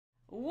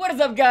What is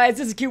up, guys?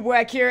 This is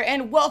CubeWhack here,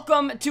 and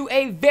welcome to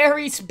a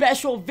very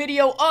special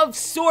video of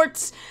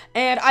sorts.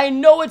 And I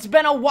know it's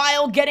been a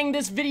while getting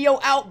this video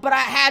out, but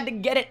I had to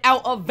get it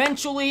out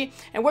eventually.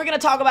 And we're gonna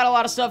talk about a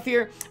lot of stuff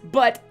here,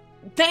 but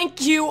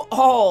thank you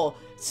all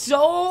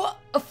so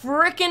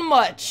freaking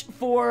much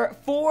for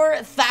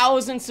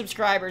 4,000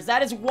 subscribers.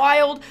 That is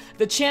wild.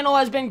 The channel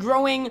has been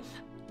growing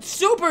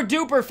super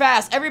duper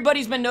fast.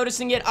 Everybody's been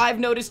noticing it. I've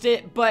noticed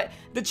it, but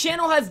the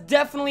channel has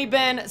definitely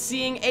been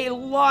seeing a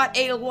lot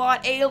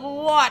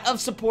of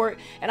support,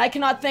 and I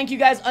cannot thank you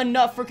guys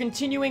enough for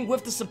continuing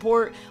with the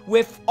support,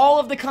 with all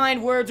of the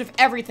kind words, with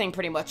everything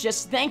pretty much.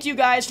 Just thank you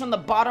guys from the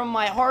bottom of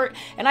my heart,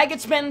 and I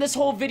could spend this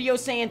whole video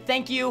saying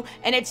thank you,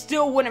 and it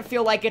still wouldn't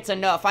feel like it's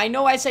enough. I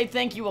know I say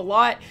thank you a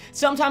lot.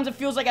 Sometimes it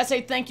feels like I say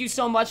thank you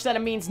so much that it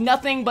means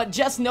nothing, but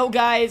just know,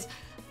 guys,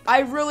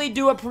 I really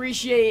do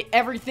appreciate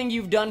everything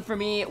you've done for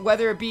me,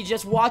 whether it be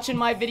just watching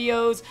my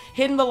videos,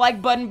 hitting the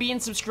like button, being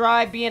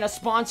subscribed, being a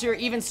sponsor,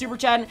 even super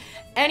chatting.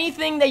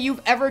 Anything that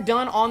you've ever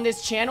done on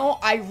this channel,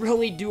 I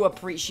really do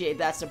appreciate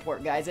that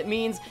support, guys. It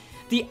means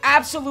the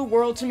absolute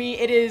world to me.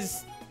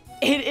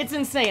 It's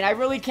insane. I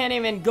really can't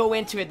even go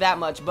into it that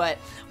much, but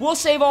we'll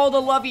save all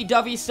the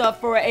lovey-dovey stuff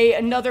for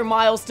another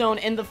milestone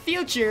in the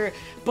future.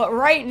 But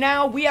right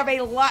now, we have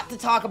a lot to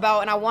talk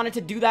about, and I wanted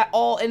to do that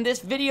all in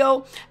this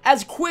video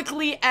as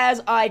quickly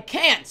as I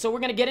can. So we're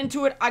gonna get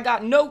into it. I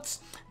got notes.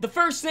 The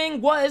first thing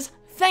was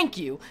thank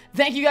you.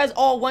 Thank you guys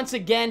all once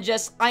again.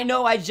 I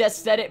know I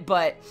just said it,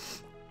 but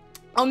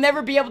I'll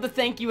never be able to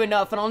thank you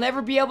enough, and I'll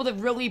never be able to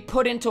really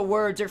put into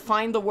words or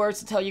find the words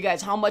to tell you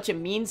guys how much it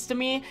means to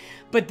me,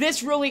 but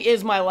this really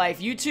is my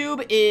life.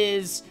 YouTube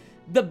is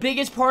the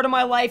biggest part of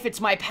my life. It's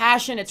my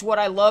passion. It's what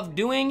I love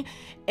doing,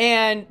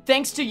 and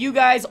thanks to you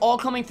guys all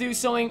coming through,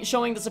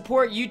 showing the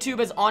support, YouTube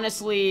has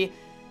honestly,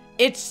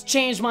 it's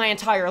changed my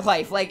entire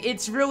life. Like,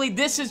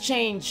 this has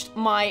changed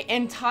my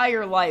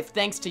entire life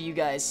thanks to you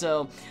guys,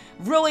 so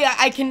really,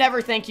 I can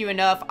never thank you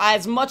enough.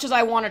 As much as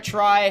I want to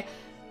try,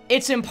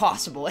 it's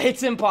impossible.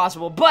 It's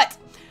impossible. But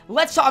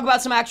let's talk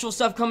about some actual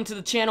stuff coming to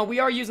the channel. We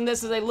are using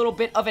this as a little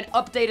bit of an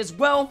update as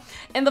well.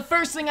 And the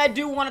first thing I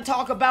do want to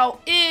talk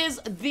about is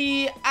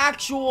the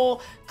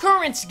actual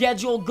current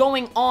schedule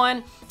going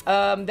on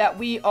that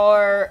we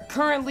are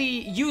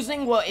currently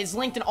using. What is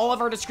linked in all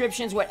of our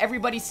descriptions, what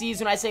everybody sees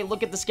when I say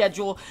look at the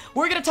schedule.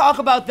 We're going to talk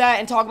about that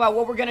and talk about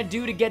what we're going to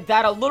do to get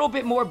that a little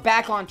bit more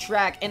back on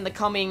track in the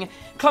coming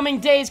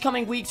days,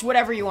 coming weeks,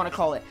 whatever you want to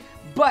call it.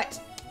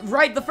 But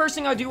right, the first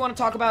thing I do want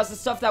to talk about is the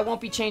stuff that won't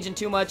be changing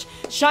too much.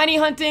 Shiny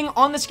hunting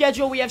on the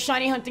schedule. We have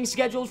shiny hunting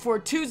scheduled for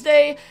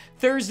Tuesday,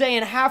 Thursday,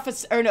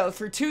 and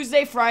for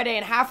Tuesday, Friday,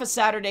 and half a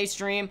Saturday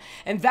stream,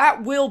 and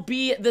that will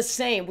be the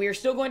same. We are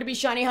still going to be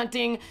shiny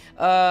hunting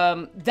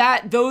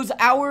those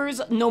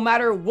hours, no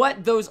matter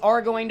what, those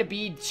are going to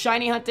be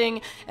shiny hunting.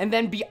 And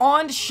then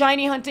beyond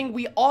shiny hunting,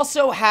 we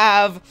also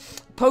have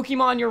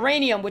Pokemon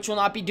Uranium, which will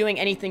not be doing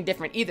anything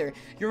different either.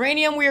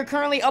 Uranium, we are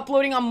currently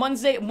uploading on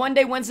Monday,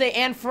 Wednesday,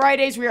 and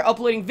Fridays. We are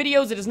uploading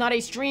videos. It is not a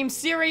stream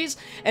series,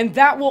 and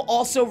that will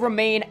also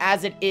remain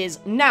as it is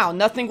now.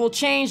 Nothing will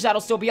change.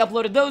 That'll still be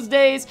uploaded those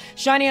days.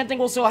 Shiny hunting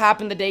will still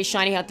happen the day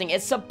shiny hunting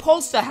is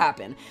supposed to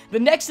happen. The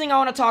next thing I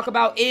want to talk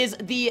about is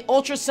the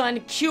Ultra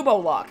Sun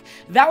Cubo Lock.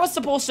 That was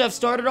supposed to have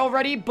started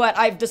already, but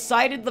I've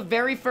decided the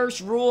very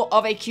first rule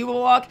of a Cubo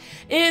Lock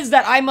is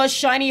that I must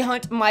shiny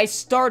hunt my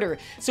starter.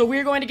 So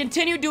we're going to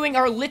continue doing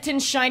our Litten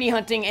shiny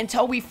hunting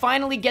until we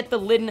finally get the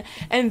Litten,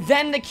 and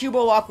then the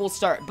Cubo Lock will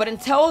start. But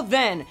until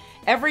then,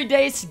 every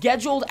day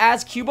scheduled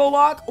as Cubo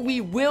Lock, we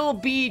will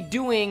be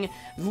doing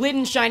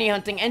Litten shiny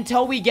hunting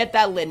until we get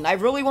that Litten. I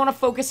really want to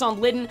focus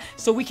on Litten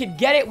so we could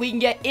get it, we can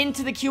get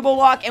into the Cubo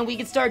Lock, and we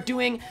can start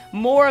doing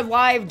more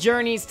live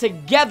journeys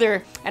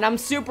together. And I'm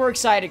super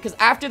excited because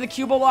after the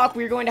Cubo Lock,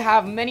 we're going to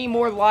have many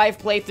more live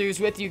playthroughs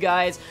with you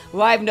guys,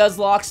 live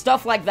Nuzlocke,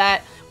 stuff like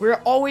that.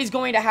 We're always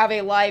going to have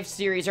a live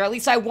series, or at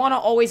least I want to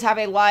always have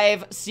a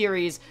live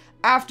series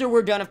after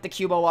we're done with the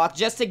Cubo Lock,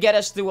 just to get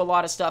us through a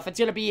lot of stuff. It's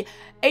going to be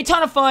a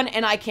ton of fun,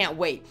 and I can't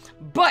wait.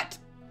 But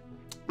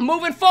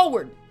moving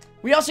forward,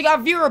 we also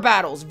got viewer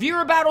battles.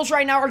 Viewer battles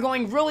right now are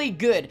going really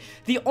good.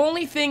 The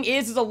only thing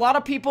is a lot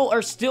of people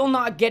are still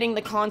not getting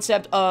the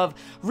concept of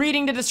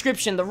reading the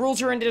description. The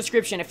rules are in the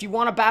description. If you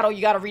want to battle, you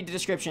got to read the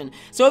description.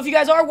 So if you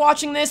guys are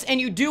watching this and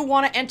you do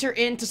want to enter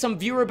into some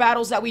viewer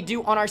battles that we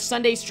do on our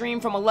Sunday stream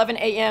from 11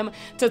 a.m.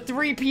 to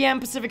 3 p.m.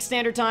 Pacific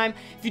Standard Time,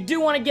 if you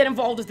do want to get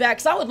involved with that,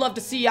 because I would love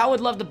to see you, I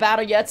would love to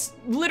battle you. It's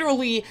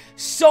literally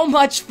so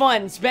much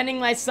fun spending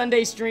my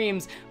Sunday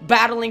streams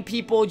battling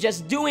people,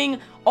 just doing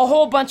a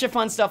whole bunch of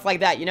fun stuff like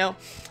that, you know?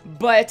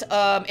 But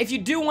if you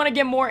do want to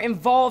get more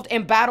involved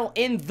and battle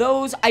in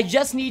those, I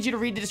just need you to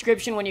read the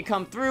description when you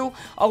come through.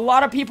 A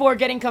lot of people are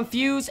getting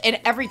confused, and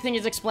everything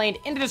is explained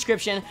in the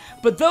description,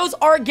 but those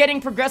are getting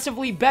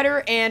progressively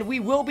better, and we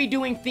will be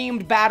doing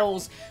themed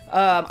battles.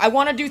 I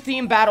want to do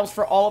themed battles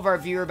for all of our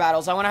viewer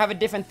battles. I want to have a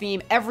different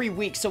theme every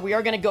week, so we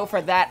are going to go for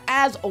that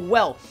as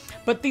well.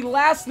 But the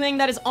last thing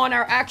that is on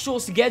our actual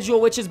schedule,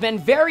 which has been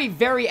very,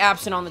 very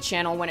absent on the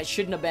channel when it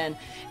shouldn't have been,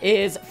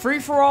 is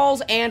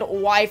free-for-alls and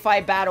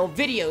Wi-Fi battle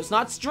videos.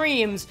 Not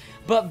streams,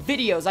 but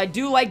videos. I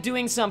do like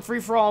doing some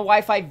free-for-all and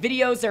Wi-Fi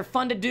videos. They're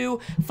fun to do,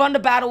 fun to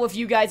battle with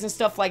you guys and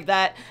stuff like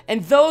that.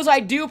 And those I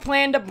do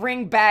plan to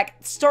bring back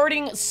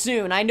starting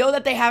soon. I know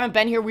that they haven't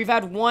been here. We've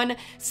had one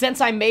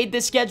since I made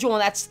this schedule,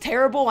 and that's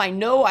terrible. I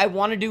know I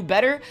want to do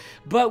better,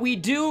 but we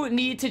do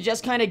need to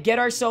just kind of get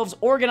ourselves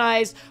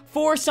organized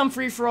for some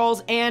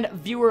free-for-alls and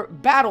viewer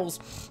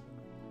battles.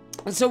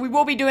 And so we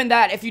will be doing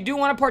that. If you do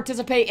want to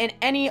participate in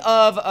any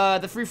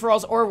of the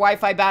free-for-alls or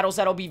Wi-Fi battles,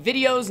 that'll be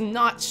videos,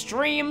 not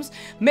streams.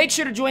 Make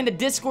sure to join the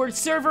Discord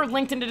server,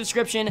 linked in the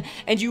description,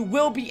 and you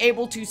will be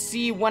able to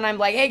see when I'm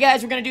like, hey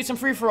guys, we're going to do some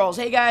free-for-alls.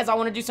 Hey guys, I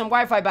want to do some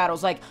Wi-Fi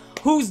battles. Like,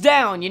 who's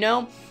down, you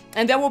know?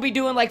 And then we'll be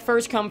doing like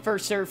first come,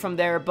 first serve from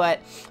there.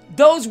 But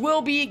those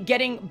will be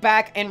getting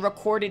back and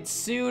recorded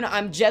soon.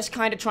 I'm just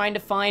kind of trying to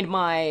find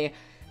my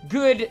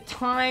good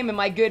time and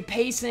my good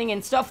pacing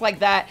and stuff like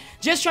that.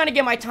 Just trying to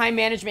get my time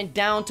management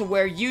down to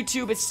where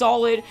YouTube is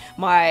solid,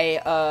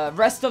 my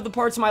rest of the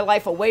parts of my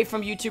life away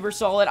from YouTube are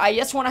solid. I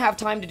just want to have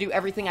time to do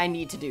everything I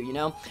need to do, you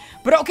know?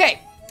 But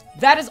okay,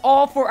 that is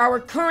all for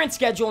our current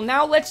schedule.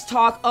 Now let's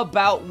talk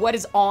about what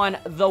is on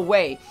the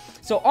way.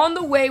 So on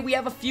the way, we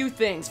have a few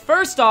things.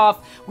 First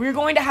off, we're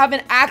going to have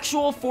an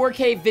actual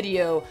 4K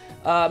video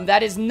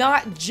that is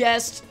not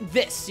just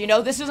this, you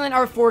know, this isn't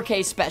our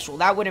 4K special,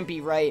 that wouldn't be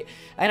right,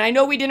 and I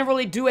know we didn't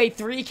really do a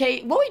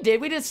 3K, well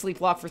we did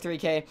Sleep Lock for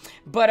 3K,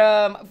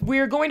 but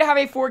we're going to have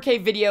a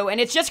 4K video,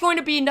 and it's just going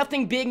to be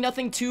nothing big,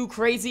 nothing too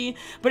crazy,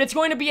 but it's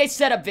going to be a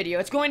setup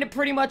video. It's going to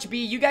pretty much be,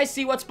 you guys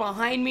see what's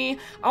behind me,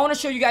 I want to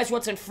show you guys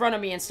what's in front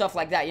of me and stuff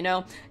like that, you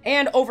know,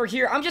 and over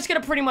here, I'm just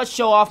going to pretty much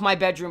show off my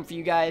bedroom for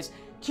you guys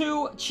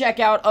to check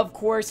out, of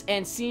course,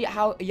 and see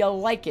how you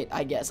like it,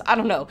 I guess. I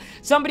don't know.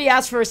 Somebody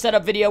asked for a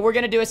setup video. We're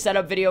going to do a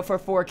setup video for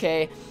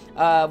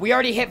 4K. We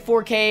already hit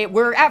 4K.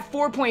 We're at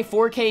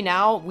 4.4K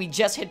now. We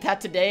just hit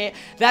that today.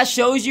 That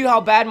shows you how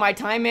bad my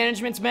time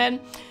management's been.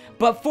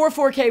 But for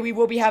 4K, we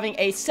will be having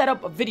a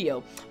setup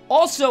video.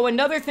 Also,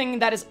 another thing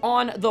that is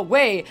on the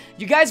way,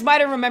 you guys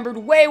might have remembered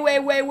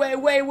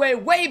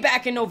way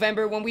back in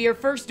November when we were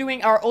first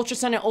doing our Ultra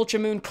Sun and Ultra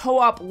Moon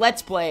co-op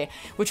Let's Play,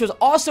 which was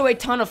also a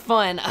ton of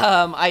fun.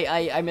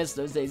 I miss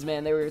those days,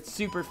 man. They were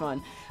super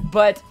fun.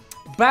 But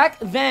back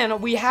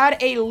then, we had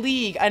a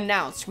league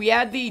announced. We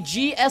had the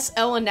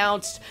GSL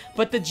announced,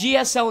 but the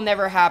GSL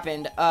never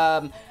happened.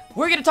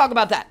 We're going to talk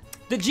about that.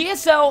 The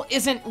GSL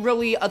isn't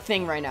really a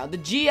thing right now. The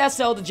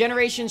GSL, the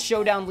Generations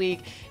Showdown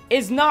League,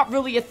 is not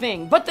really a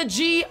thing. But the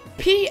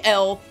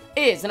GPL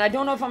is, and I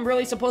don't know if I'm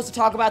really supposed to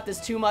talk about this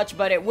too much,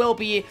 but it will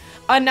be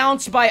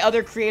announced by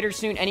other creators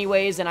soon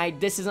anyways, and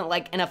this isn't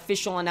like an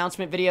official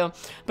announcement video,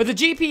 but the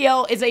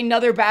GPL is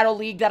another battle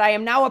league that I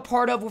am now a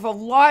part of with a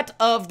lot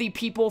of the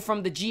people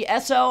from the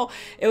GSL.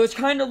 It was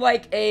kind of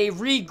like a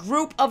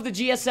regroup of the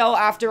GSL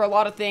after a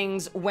lot of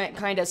things went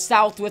kind of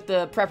south with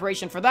the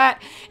preparation for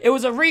that. It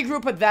was a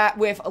regroup of that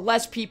with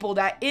less people.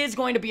 That is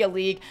going to be a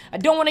league. I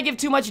don't want to give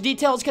too much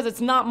details because it's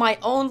not my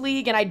own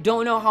league, and I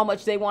don't know how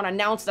much they want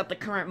announced at the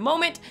current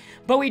moment.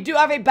 But we do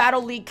have a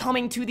battle league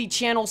coming to the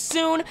channel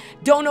soon.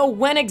 Don't know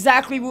when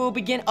exactly we will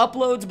begin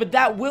uploads, but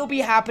that will be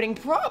happening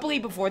probably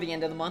before the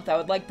end of the month, I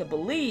would like to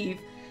believe.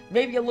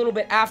 Maybe a little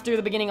bit after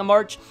the beginning of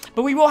March.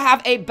 But we will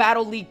have a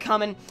battle league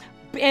coming.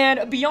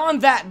 And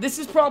beyond that, this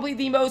is probably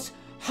the most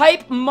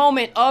hype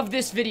moment of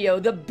this video,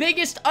 the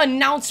biggest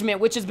announcement,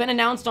 which has been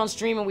announced on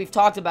stream and we've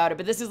talked about it,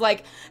 but this is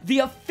like the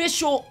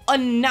official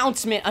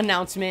announcement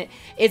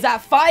is at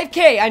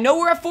 5K. I know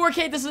we're at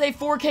 4K, this is a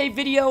 4K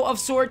video of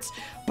sorts,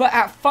 but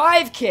at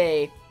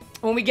 5K,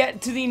 when we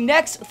get to the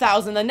next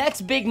 1,000, the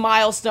next big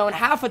milestone,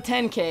 half a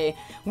 10K,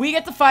 we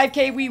get to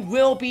 5K, we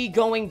will be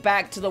going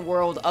back to the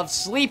world of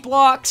Sleep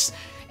Locks.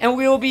 And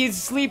we will be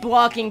sleep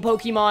locking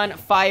Pokemon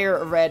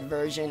Fire Red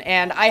version.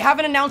 And I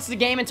haven't announced the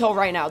game until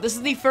right now. This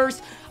is the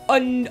first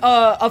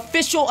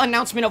official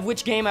announcement of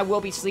which game I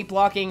will be sleep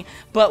locking.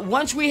 But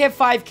once we hit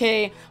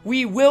 5K,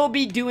 we will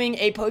be doing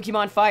a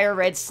Pokemon Fire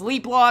Red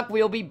sleep lock.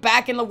 We will be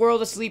back in the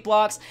world of sleep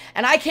locks.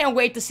 And I can't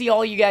wait to see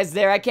all you guys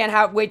there. I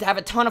can't wait to have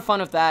a ton of fun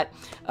with that.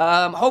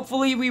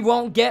 Hopefully we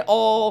won't get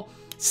all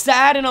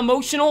sad and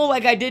emotional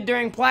like I did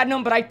during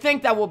Platinum, but I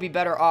think that we'll be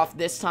better off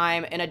this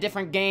time in a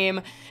different game.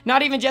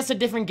 Not even just a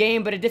different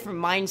game, but a different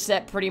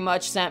mindset pretty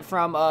much sent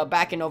from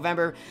back in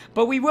November.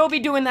 But we will be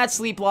doing that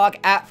sleep lock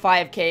at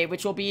 5K,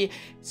 which will be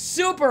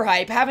super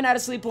hype. Haven't had a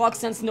sleep lock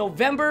since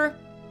November.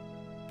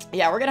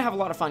 Yeah, we're gonna have a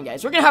lot of fun,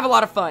 guys. We're gonna have a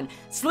lot of fun.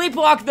 Sleep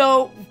lock,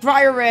 though,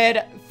 Fire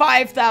Red,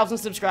 5,000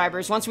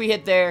 subscribers. Once we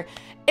hit there,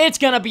 it's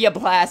gonna be a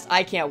blast.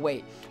 I can't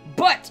wait.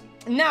 But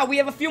now, we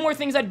have a few more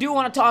things I do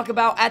want to talk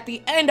about at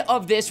the end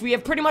of this. We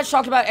have pretty much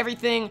talked about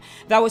everything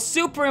that was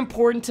super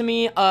important to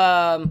me,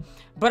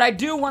 but I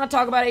do want to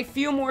talk about a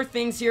few more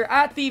things here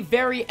at the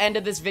very end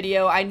of this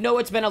video. I know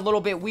it's been a little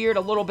bit weird,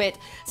 a little bit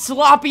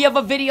sloppy of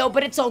a video,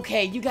 but it's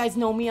okay. You guys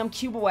know me, I'm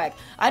Cubawak.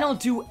 I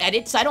don't do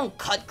edits, I don't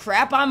cut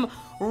crap, I'm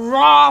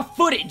raw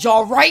footage,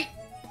 alright?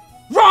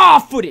 raw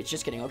footage.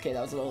 Just kidding. Okay,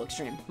 that was a little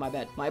extreme. My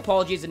bad. My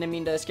apologies. I didn't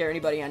mean to scare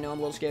anybody. I know I'm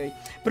a little scary.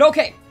 But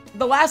okay,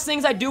 the last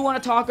things I do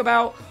want to talk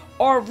about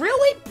are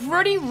really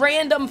pretty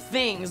random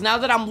things now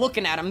that I'm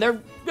looking at them.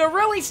 They're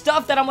really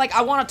stuff that I'm like,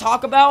 I want to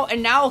talk about,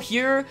 and now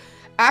here,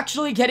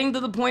 actually getting to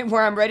the point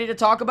where I'm ready to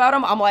talk about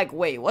them, I'm like,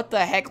 wait, what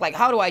the heck? Like,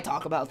 how do I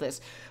talk about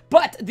this?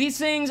 But these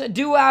things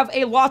do have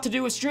a lot to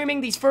do with streaming,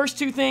 these first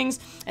two things,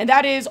 and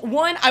that is,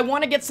 one, I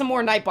want to get some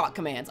more Nightbot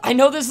commands. I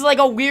know this is like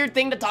a weird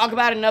thing to talk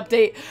about in an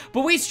update,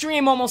 but we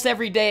stream almost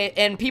every day,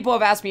 and people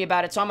have asked me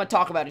about it, so I'm going to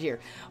talk about it here.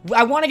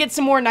 I want to get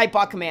some more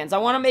Nightbot commands. I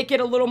want to make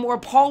it a little more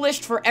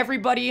polished for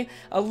everybody,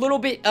 a little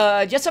bit,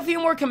 just a few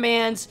more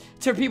commands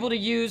for people to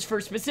use for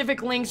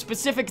specific links,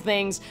 specific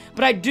things,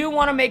 but I do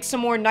want to make some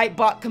more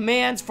Nightbot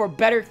commands for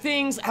better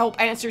things, help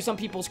answer some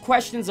people's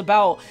questions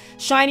about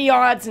shiny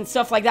odds and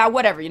stuff like that,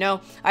 whatever, you know?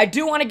 I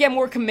do want to get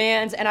more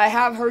commands, and I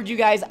have heard you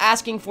guys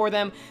asking for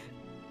them.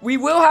 We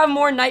will have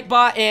more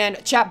Nightbot and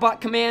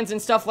Chatbot commands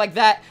and stuff like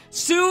that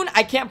soon.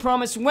 I can't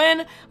promise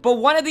when, but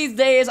one of these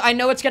days, I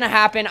know it's going to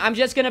happen. I'm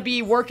just going to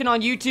be working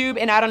on YouTube,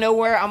 and out of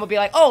nowhere, I'm going to be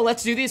like, oh,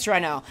 let's do this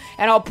right now.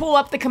 And I'll pull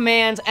up the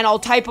commands, and I'll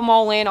type them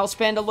all in. I'll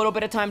spend a little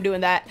bit of time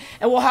doing that,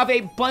 and we'll have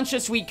a bunch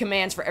of sweet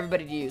commands for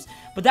everybody to use.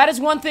 But that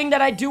is one thing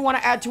that I do want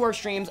to add to our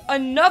streams.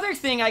 Another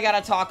thing I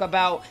got to talk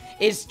about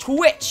is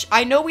Twitch.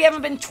 I know we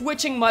haven't been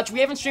twitching much. We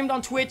haven't streamed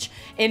on Twitch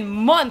in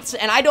months,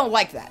 and I don't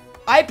like that.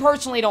 I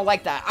personally don't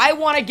like that. I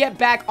want to get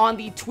back on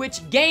the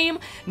Twitch game,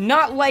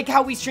 not like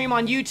how we stream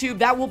on YouTube.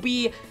 That will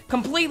be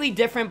completely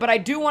different, but I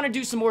do want to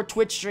do some more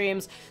Twitch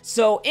streams.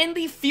 So in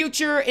the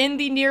future, in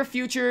the near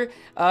future,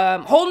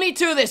 hold me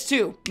to this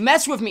too.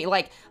 Mess with me,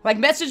 like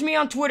message me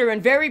on Twitter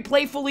and very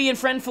playfully and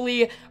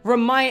friendfully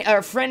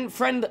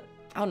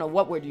I don't know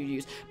what word you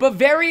use, but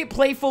very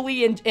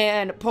playfully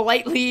and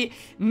politely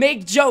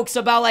make jokes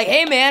about like,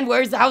 hey man,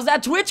 how's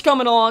that Twitch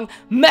coming along?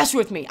 Mess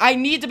with me. I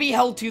need to be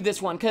held to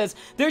this one, because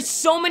there's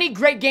so many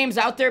great games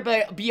out there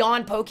but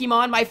beyond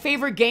Pokemon. My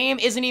favorite game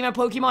isn't even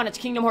Pokemon, it's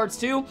Kingdom Hearts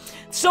 2.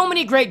 So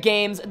many great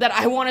games that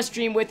I want to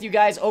stream with you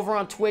guys over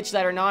on Twitch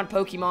that are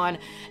non-Pokemon,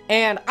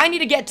 and I need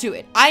to get to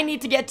it. I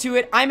need to get to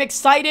it. I'm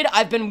excited.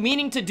 I've been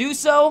meaning to do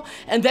so,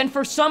 and then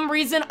for some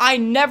reason, I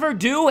never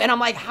do, and I'm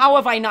like, how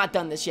have I not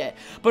done this yet?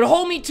 But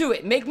hold me to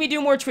it. Make me do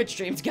more Twitch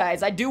streams,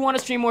 guys. I do want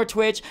to stream more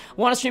Twitch. I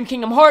want to stream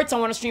Kingdom Hearts. I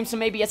want to stream some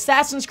maybe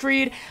Assassin's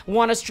Creed. I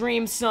want to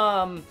stream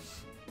some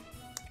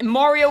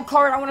Mario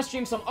Kart. I want to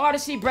stream some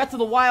Odyssey, Breath of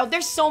the Wild.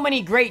 There's so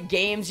many great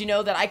games, you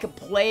know, that I could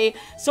play.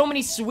 So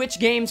many Switch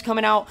games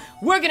coming out.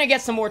 We're going to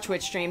get some more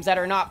Twitch streams that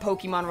are not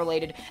Pokemon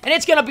related, and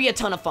it's going to be a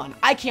ton of fun.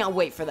 I can't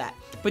wait for that.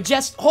 But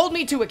just hold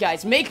me to it,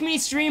 guys. Make me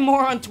stream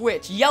more on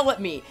Twitch. Yell at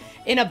me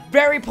in a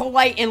very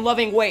polite and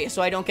loving way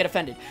so I don't get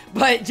offended.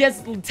 But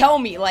just tell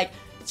me, like,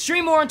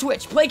 stream more on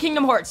Twitch, play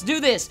Kingdom Hearts, do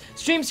this,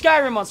 stream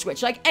Skyrim on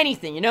Switch, like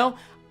anything, you know?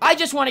 I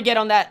just want to get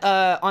on that,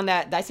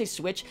 did I say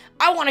Switch?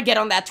 I want to get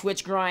on that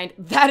Twitch grind.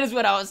 That is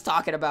what I was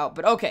talking about,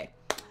 but okay.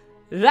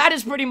 That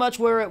is pretty much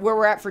where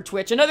we're at for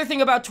Twitch. Another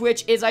thing about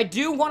Twitch is I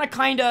do want to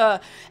kind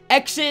of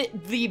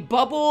exit the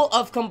bubble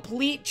of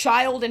complete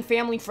child and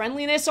family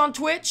friendliness on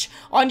Twitch.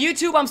 On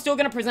YouTube, I'm still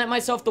going to present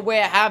myself the way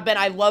I have been.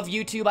 I love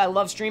YouTube. I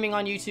love streaming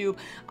on YouTube.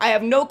 I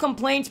have no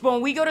complaints, but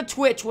when we go to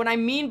Twitch, what I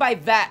mean by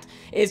that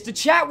is the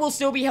chat will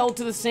still be held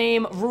to the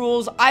same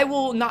rules. I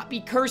will not be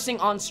cursing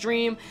on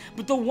stream,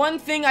 but the one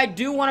thing I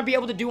do want to be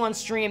able to do on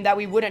stream that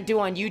we wouldn't do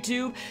on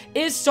YouTube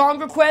is song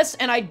requests,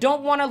 and I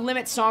don't want to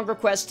limit song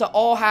requests to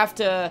all have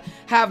to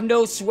have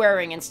no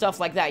swearing and stuff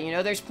like that, you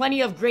know? There's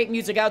plenty of great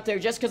music out there.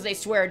 Just because they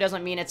swear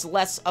doesn't mean it's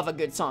less of a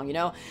good song, you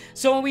know?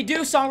 So when we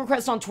do song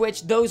requests on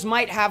Twitch, those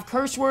might have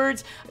curse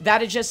words.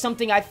 That is just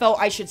something I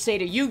felt I should say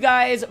to you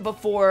guys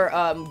before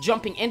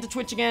jumping into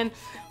Twitch again.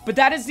 But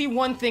that is the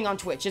one thing on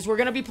Twitch, is we're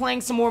going to be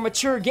playing some more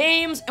mature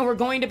games, and we're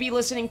going to be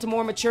listening to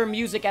more mature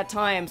music at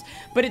times.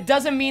 But it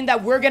doesn't mean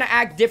that we're going to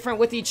act different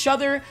with each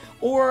other,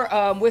 or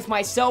with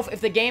myself.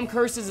 If the game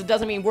curses, it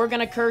doesn't mean we're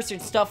going to curse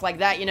and stuff like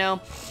that, you know?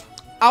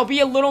 I'll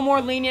be a little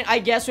more lenient, I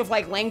guess, with,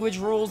 like, language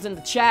rules in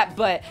the chat,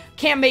 but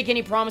can't make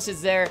any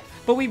promises there.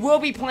 But we will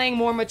be playing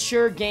more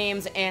mature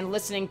games and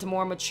listening to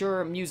more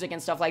mature music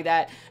and stuff like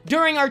that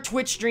during our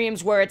Twitch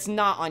streams where it's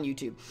not on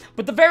YouTube.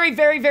 But the very,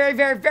 very, very,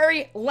 very,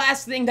 very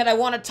last thing that I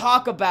want to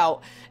talk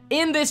about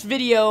in this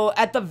video,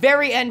 at the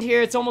very end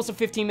here, it's almost a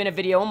 15-minute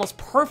video, almost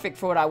perfect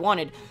for what I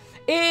wanted,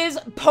 is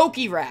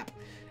PokeRap.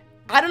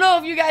 I don't know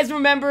if you guys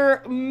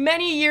remember,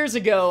 many years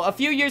ago, a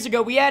few years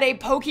ago, we had a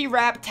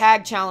PokeRap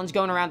tag challenge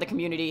going around the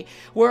community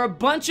where a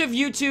bunch of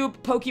YouTube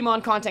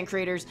Pokemon content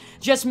creators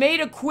just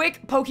made a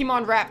quick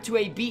Pokemon rap to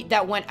a beat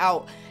that went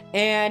out.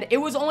 And it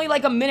was only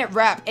like a minute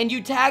rap, and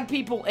you tag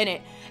people in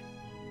it.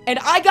 And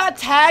I got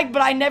tagged,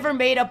 but I never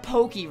made a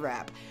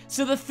PokeRap.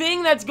 So the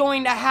thing that's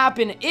going to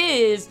happen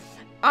is,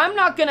 I'm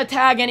not going to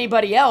tag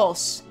anybody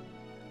else,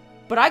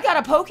 but I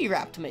got a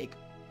PokeRap to make,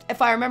 if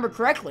I remember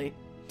correctly.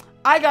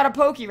 I got a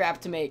PokeRap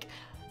to make.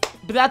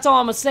 But that's all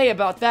I'm going to say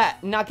about that.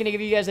 I'm not going to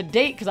give you guys a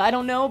date because I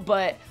don't know,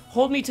 but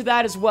hold me to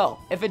that as well.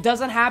 If it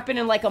doesn't happen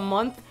in like a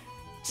month,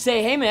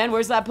 say, hey man,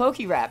 where's that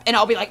PokeRap? And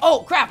I'll be like,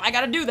 oh crap, I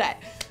got to do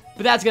that.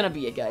 But that's gonna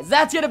be it, guys.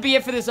 That's gonna be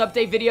it for this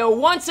update video.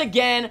 Once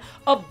again,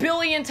 a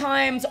billion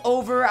times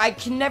over. I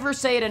can never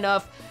say it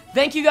enough.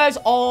 Thank you guys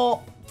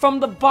all from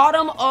the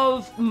bottom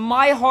of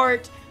my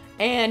heart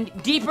and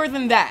deeper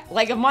than that.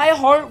 Like, if my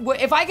heart,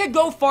 if I could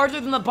go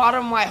farther than the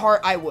bottom of my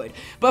heart, I would.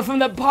 But from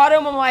the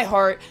bottom of my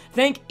heart,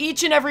 thank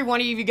each and every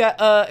one of you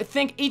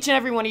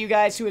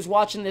guys, who is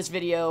watching this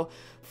video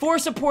for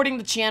supporting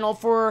the channel,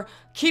 for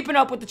keeping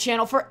up with the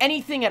channel, for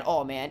anything at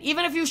all, man.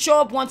 Even if you show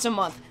up once a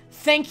month,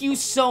 thank you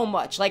so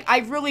much. Like, I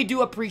really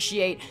do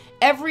appreciate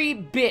every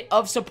bit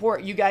of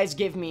support you guys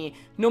give me,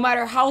 no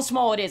matter how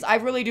small it is. I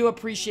really do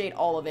appreciate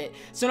all of it.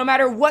 So no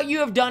matter what you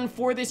have done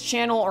for this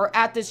channel, or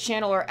at this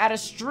channel, or at a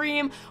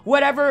stream,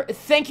 whatever,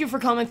 thank you for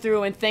coming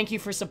through, and thank you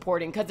for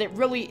supporting, because it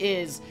really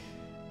is,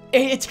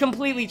 it's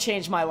completely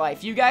changed my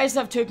life. You guys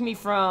have took me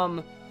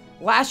from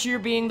last year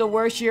being the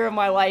worst year of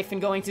my life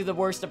and going through the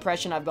worst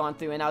depression I've gone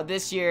through, and now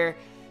this year,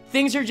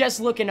 things are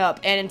just looking up,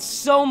 and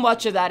so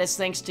much of that is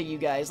thanks to you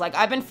guys. Like,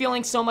 I've been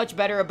feeling so much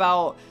better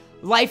about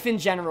life in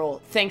general,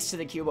 thanks to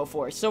the Cubo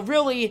Force. So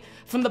really,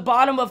 from the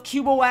bottom of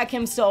Cubowack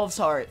himself's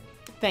heart,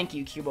 thank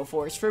you, Cubo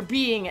Force, for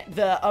being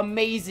the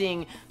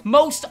amazing,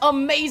 most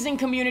amazing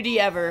community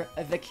ever,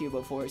 the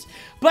Cubo Force.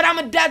 But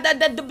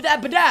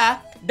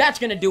that's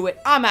gonna do it.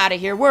 I'm out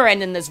of here. We're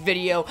ending this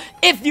video.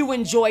 If you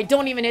enjoyed,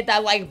 don't even hit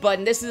that like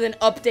button. This is an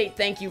update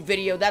thank you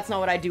video. That's not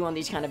what I do on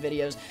these kind of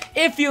videos.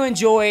 If you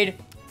enjoyed,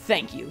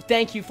 thank you.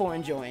 Thank you for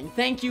enjoying.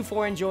 Thank you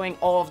for enjoying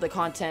all of the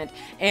content.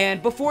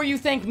 And before you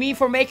thank me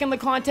for making the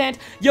content,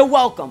 you're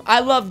welcome. I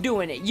love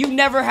doing it. You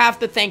never have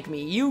to thank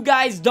me. You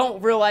guys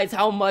don't realize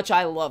how much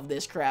I love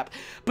this crap.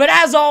 But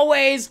as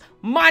always,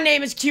 my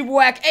name is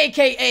Cubowack,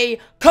 aka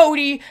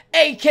Cody,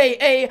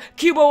 aka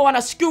Cubo on a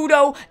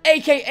Scudo,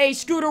 aka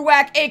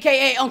Scooterwack,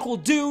 aka Uncle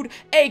Dude,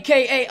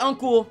 aka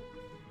Uncle...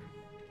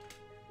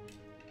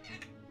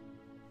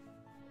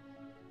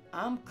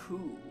 I'm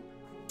cool.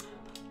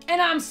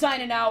 And I'm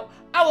signing out.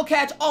 I will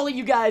catch all of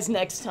you guys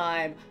next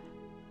time.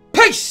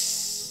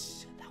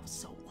 Peace! That was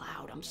so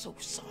loud. I'm so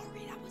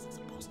sorry. That wasn't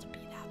supposed to be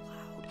that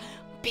loud.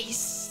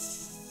 Peace.